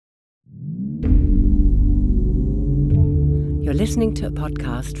You're listening to a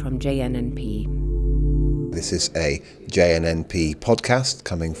podcast from JNNP. This is a JNNP podcast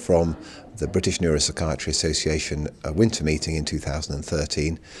coming from the British NeuroPsychiatry Association winter meeting in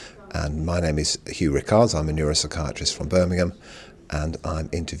 2013. And my name is Hugh Rickards. I'm a neuropsychiatrist from Birmingham, and I'm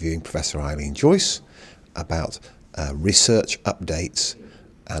interviewing Professor Eileen Joyce about research updates,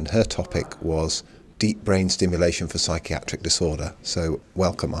 and her topic was deep brain stimulation for psychiatric disorder. So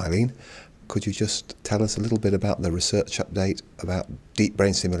welcome, Eileen. Could you just tell us a little bit about the research update about deep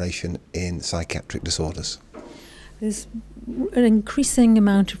brain stimulation in psychiatric disorders? There's an increasing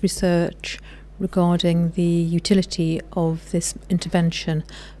amount of research regarding the utility of this intervention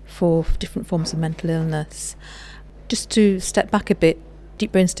for different forms of mental illness. Just to step back a bit,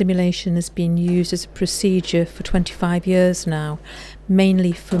 deep brain stimulation has been used as a procedure for 25 years now,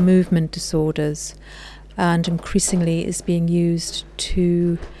 mainly for movement disorders, and increasingly is being used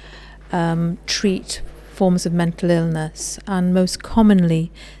to treat forms of mental illness, and most commonly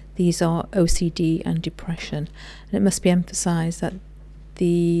these are OCD and depression. And it must be emphasised that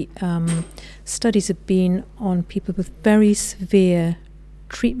the studies have been on people with very severe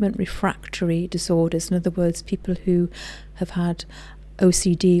treatment refractory disorders, in other words, people who have had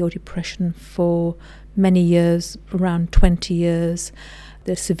OCD or depression for many years, around 20 years.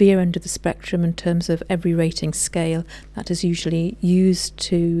 The severe end of the spectrum in terms of every rating scale that is usually used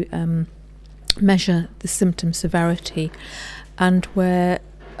to measure the symptom severity, and where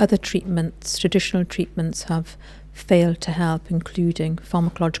other treatments, traditional treatments, have failed to help, including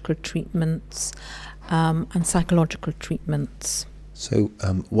pharmacological treatments and psychological treatments. So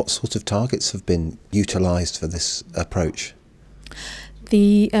what sort of targets have been utilised for this approach?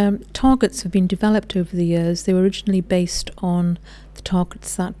 The targets have been developed over the years. They were originally based on the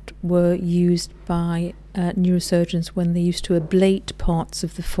targets that were used by neurosurgeons when they used to ablate parts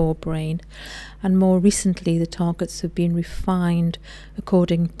of the forebrain. And more recently, the targets have been refined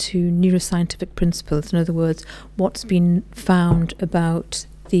according to neuroscientific principles. In other words, what's been found about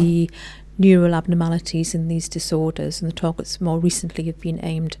the neural abnormalities in these disorders. And the targets more recently have been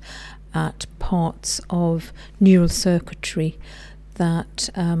aimed at parts of neural circuitry that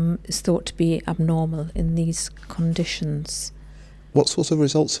is thought to be abnormal in these conditions. What sorts of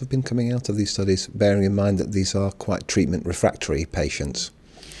results have been coming out of these studies, bearing in mind that these are quite treatment refractory patients?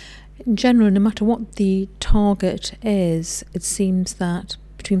 In general, no matter what the target is, it seems that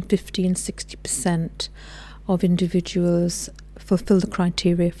between 50 and 60% of individuals fulfill the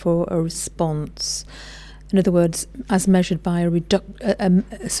criteria for a response. In other words, as measured by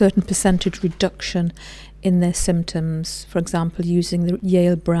a certain percentage reduction in their symptoms, for example, using the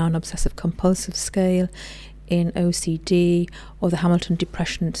Yale-Brown Obsessive-Compulsive Scale in OCD or the Hamilton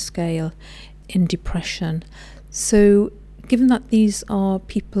Depression Scale in depression. So given that these are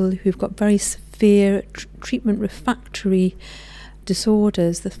people who've got very severe treatment refractory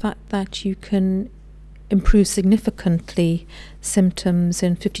disorders, the fact that you can improve significantly symptoms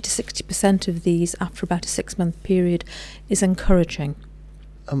in 50 to 60% of these after about a 6-month period is encouraging.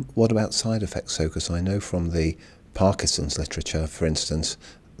 What about side effects? So, because I know from the Parkinson's literature, for instance,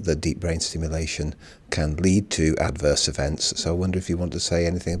 that deep brain stimulation can lead to adverse events. So I wonder if you want to say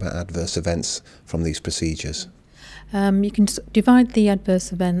anything about adverse events from these procedures. You can divide the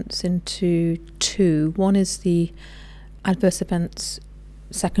adverse events into two. One is the adverse events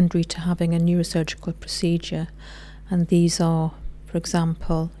secondary to having a neurosurgical procedure, and these are, for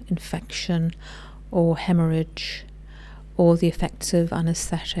example, infection or hemorrhage or the effects of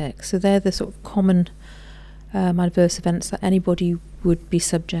anaesthetic. So they're the sort of common adverse events that anybody would be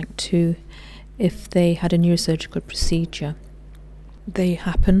subject to if they had a neurosurgical procedure. They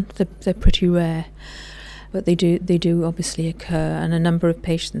happen, they're pretty rare, but they do obviously occur, and a number of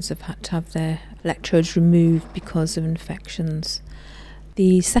patients have had to have their electrodes removed because of infections.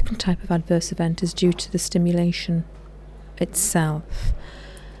 The second type of adverse event is due to the stimulation itself.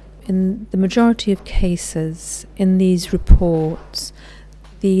 In the majority of cases in these reports,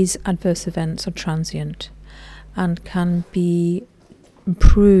 these adverse events are transient and can be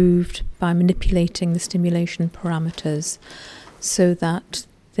improved by manipulating the stimulation parameters so that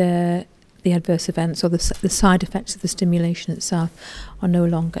the adverse events or the side effects of the stimulation itself are no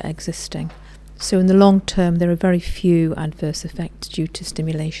longer existing. So in the long term, there are very few adverse effects due to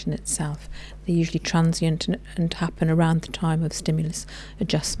stimulation itself. They're usually transient and happen around the time of stimulus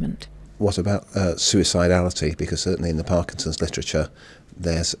adjustment. What about suicidality? Because certainly in the Parkinson's literature,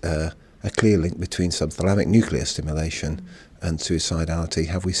 there's a clear link between subthalamic nuclear stimulation and suicidality.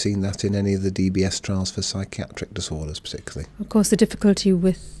 Have we seen that in any of the DBS trials for psychiatric disorders particularly? Of course, the difficulty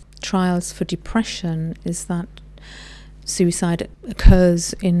with trials for depression is that suicide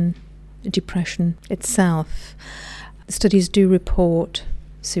occurs in depression itself. studies do report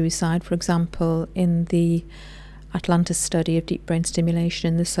suicide. For example, in the Atlanta study of deep brain stimulation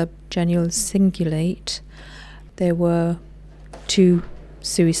in the subgenual cingulate, there were 2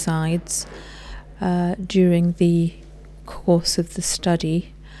 suicides during the course of the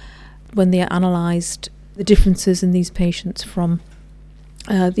study. When they analysed the differences in these patients from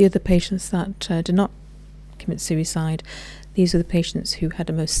the other patients that did not commit suicide, these are the patients who had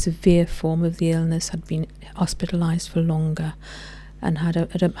a most severe form of the illness, had been hospitalised for longer, and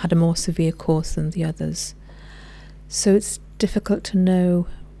had a more severe course than the others. So it's difficult to know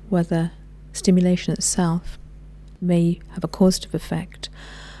whether stimulation itself may have a causative effect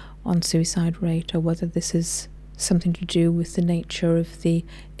on suicide rate, or whether this is something to do with the nature of the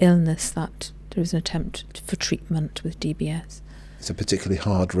illness, that there is an attempt for treatment with DBS. It's a particularly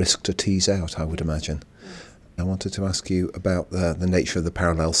hard risk to tease out, I would imagine. I wanted to ask you about the nature of the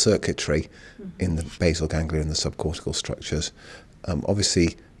parallel circuitry in the basal ganglia and the subcortical structures.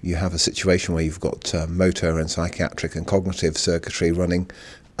 Obviously, you have a situation where you've got motor and psychiatric and cognitive circuitry running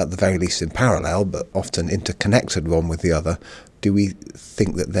at the very least in parallel, but often interconnected one with the other. Do we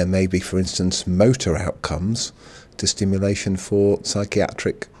think that there may be, for instance, motor outcomes to stimulation for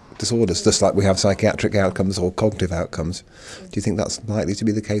psychiatric disorders, just like we have psychiatric outcomes or cognitive outcomes? Do you think that's likely to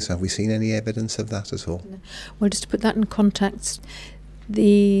be the case? Have we seen any evidence of that at all? Well, just to put that in context,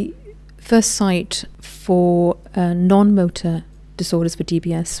 the first site for non-motor disorders for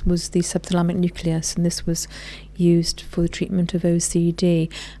DBS was the subthalamic nucleus, and this was used for the treatment of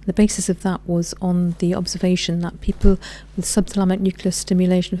OCD. The basis of that was on the observation that people with subthalamic nucleus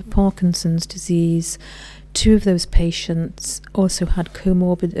stimulation for Parkinson's disease, 2 of those patients also had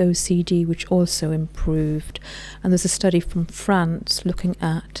comorbid OCD, which also improved. And there's a study from France looking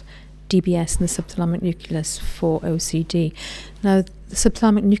at DBS in the subthalamic nucleus for OCD. Now, the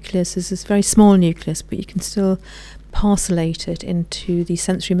subthalamic nucleus is this very small nucleus, but you can still parcellate it into the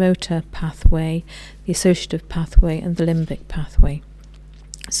sensory motor pathway, the associative pathway, and the limbic pathway.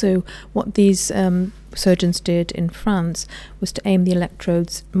 So what these surgeons did in France was to aim the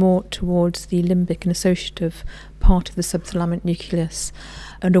electrodes more towards the limbic and associative part of the subthalamic nucleus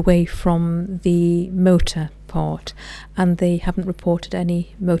and away from the motor part, and they haven't reported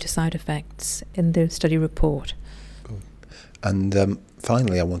any motor side effects in the study report. Good. And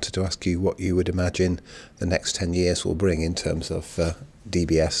finally, I wanted to ask you what you would imagine the next 10 years will bring in terms of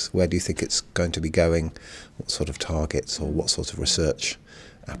DBS. Where do you think it's going to be going? What sort of targets or what sort of research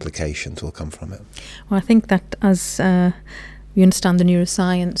applications will come from it? Well, I think that as we understand the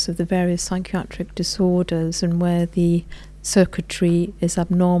neuroscience of the various psychiatric disorders and where the circuitry is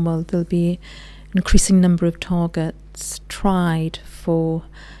abnormal, there'll be an increasing number of targets tried for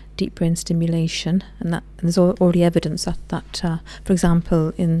deep brain stimulation, and there's already evidence that for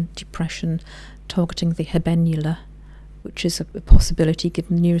example, in depression, targeting the habenula, which is a possibility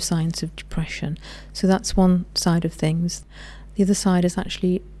given the neuroscience of depression. So that's one side of things. The other side is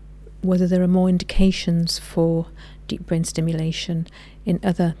actually whether there are more indications for deep brain stimulation in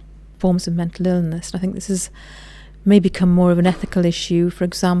other forms of mental illness. And I think this may become more of an ethical issue. For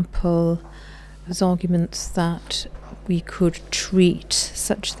example, there's arguments that we could treat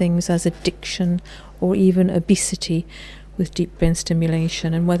such things as addiction or even obesity with deep brain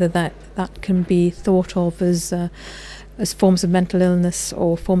stimulation, and whether that can be thought of as forms of mental illness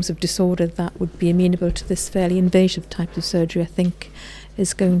or forms of disorder that would be amenable to this fairly invasive type of surgery, I think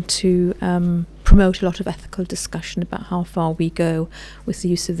is going to promote a lot of ethical discussion about how far we go with the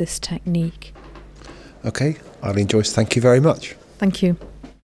use of this technique. Okay, Eileen Joyce, thank you very much. Thank you.